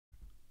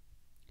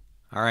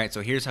All right,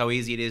 so here's how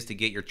easy it is to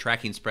get your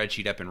tracking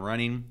spreadsheet up and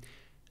running.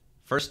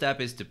 First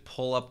step is to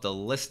pull up the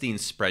listing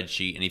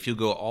spreadsheet, and if you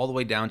go all the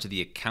way down to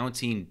the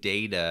accounting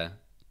data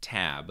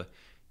tab,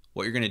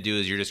 what you're going to do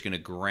is you're just going to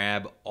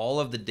grab all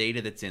of the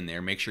data that's in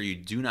there. Make sure you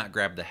do not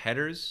grab the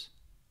headers.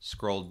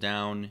 Scroll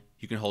down.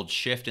 You can hold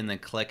shift and then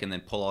click and then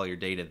pull all your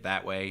data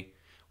that way.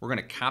 We're going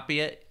to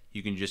copy it.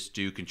 You can just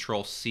do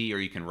Control C or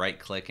you can right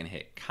click and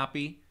hit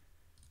copy.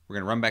 We're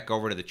going to run back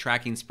over to the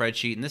tracking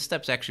spreadsheet, and this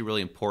step's actually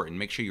really important.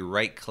 Make sure you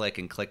right click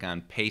and click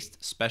on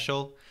paste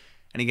special.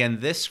 And again,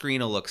 this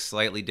screen will look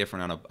slightly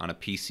different on a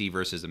PC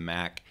versus a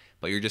Mac,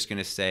 but you're just going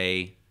to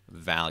say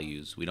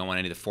values. We don't want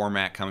any of the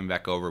format coming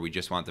back over. We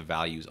just want the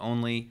values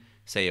only.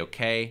 Say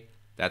OK.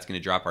 That's going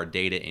to drop our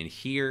data in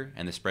here,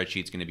 and the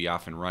spreadsheet's going to be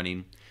off and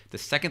running. The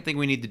second thing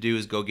we need to do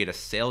is go get a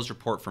sales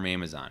report from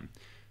Amazon.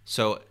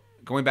 So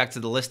going back to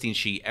the listing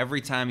sheet,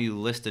 every time you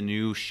list a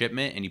new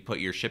shipment and you put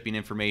your shipping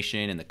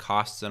information and the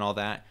costs and all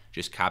that,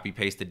 just copy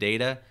paste the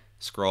data,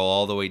 scroll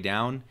all the way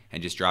down,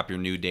 and just drop your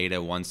new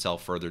data one cell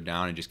further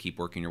down and just keep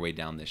working your way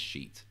down this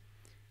sheet.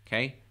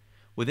 Okay?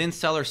 Within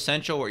Seller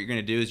Central, what you're going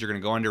to do is you're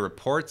going to go under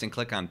Reports and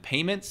click on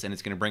Payments, and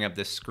it's going to bring up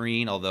this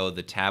screen, although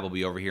the tab will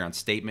be over here on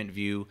Statement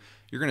View.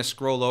 You're going to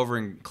scroll over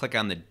and click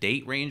on the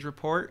Date Range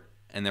Report,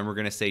 and then we're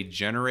going to say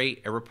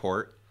Generate a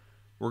Report.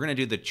 We're going to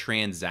do the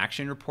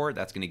transaction report.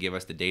 That's going to give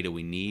us the data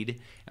we need,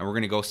 and we're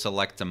going to go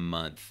select a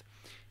month.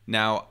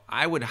 Now,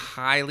 I would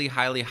highly,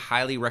 highly,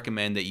 highly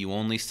recommend that you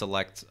only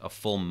select a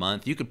full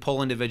month. You could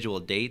pull individual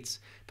dates,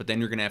 but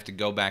then you're going to have to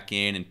go back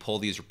in and pull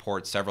these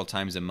reports several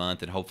times a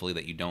month, and hopefully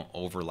that you don't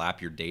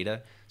overlap your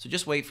data. So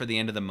just wait for the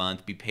end of the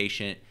month, be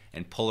patient,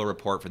 and pull a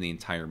report for the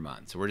entire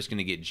month. So we're just going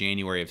to get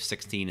January of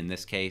 16 in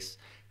this case.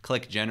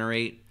 Click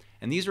Generate,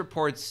 and these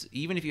reports,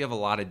 even if you have a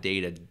lot of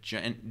data,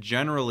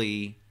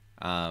 generally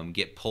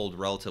get pulled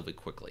relatively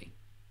quickly.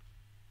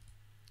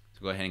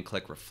 So go ahead and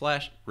click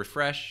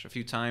refresh a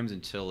few times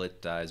until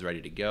it is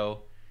ready to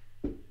go.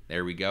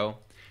 There we go.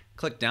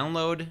 Click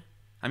download.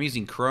 I'm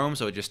using Chrome,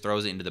 so it just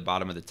throws it into the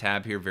bottom of the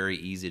tab here. Very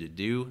easy to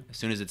do. As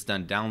soon as it's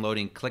done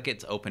downloading, click it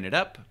to open it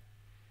up.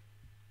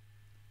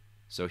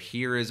 So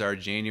here is our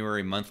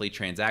January monthly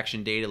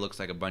transaction data. Looks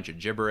like a bunch of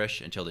gibberish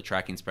until the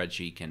tracking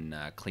spreadsheet can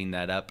clean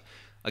that up.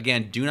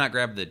 Again, do not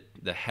grab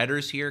the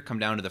headers here. Come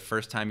down to the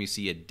first time you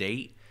see a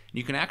date.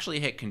 You can actually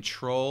hit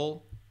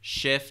Control,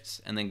 Shift,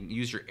 and then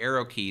use your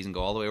arrow keys and go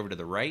all the way over to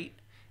the right,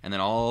 and then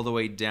all the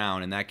way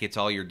down, and that gets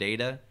all your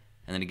data.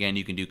 And then again,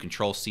 you can do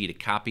Control C to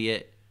copy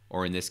it,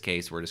 or in this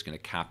case, we're just going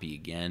to copy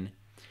again.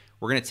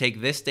 We're going to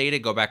take this data,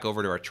 go back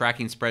over to our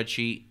tracking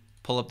spreadsheet,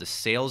 pull up the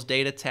Sales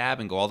Data tab,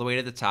 and go all the way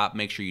to the top.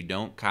 Make sure you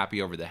don't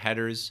copy over the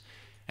headers.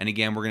 And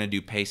again, we're going to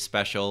do Paste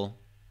Special.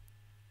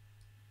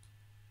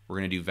 We're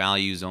going to do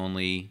Values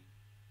Only,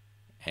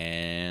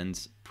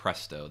 and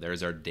presto,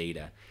 there's our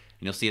data.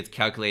 And you'll see it's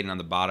calculating on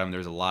the bottom.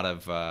 There's a lot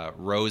of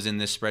rows in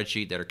this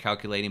spreadsheet that are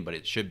calculating, but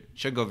it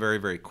should go very,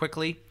 very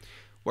quickly.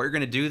 What you're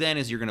going to do then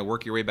is you're going to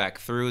work your way back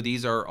through.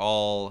 These are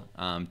all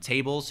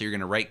tables, so you're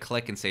going to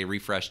right-click and say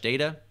Refresh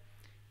Data,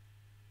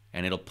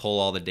 and it'll pull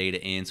all the data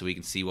in so we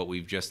can see what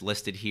we've just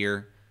listed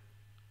here.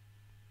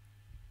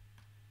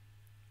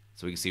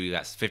 So we can see we've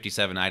got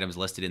 57 items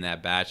listed in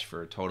that batch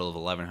for a total of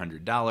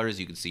 $1,100.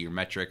 You can see your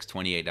metrics,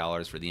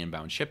 $28 for the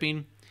inbound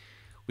shipping.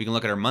 We can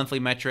look at our monthly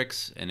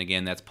metrics, and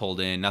again, that's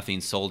pulled in.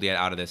 Nothing's sold yet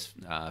out of this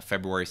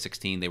February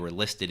 16. They were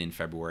listed in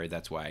February.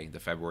 That's why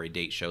the February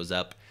date shows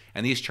up.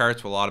 And these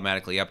charts will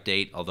automatically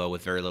update, although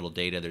with very little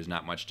data, there's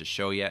not much to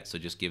show yet, so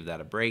just give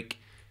that a break.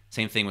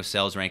 Same thing with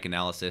sales rank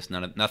analysis.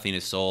 Nothing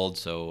is sold,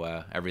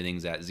 so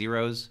everything's at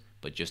zeros,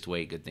 but just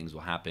wait, good things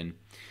will happen.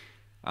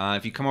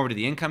 If you come over to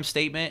the income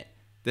statement,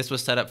 this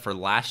was set up for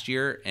last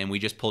year, and we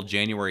just pulled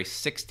January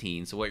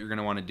 16. So what you're going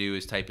to want to do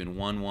is type in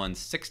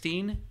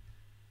 1116.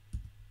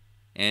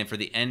 And for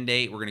the end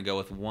date, we're going to go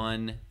with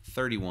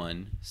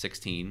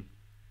 1/31/16.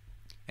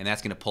 And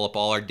that's going to pull up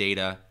all our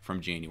data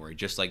from January.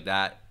 Just like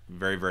that,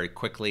 very, very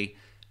quickly,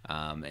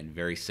 and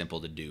very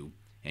simple to do.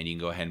 And you can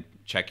go ahead and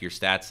check your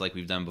stats like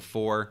we've done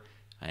before.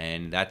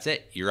 And that's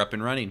it. You're up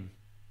and running.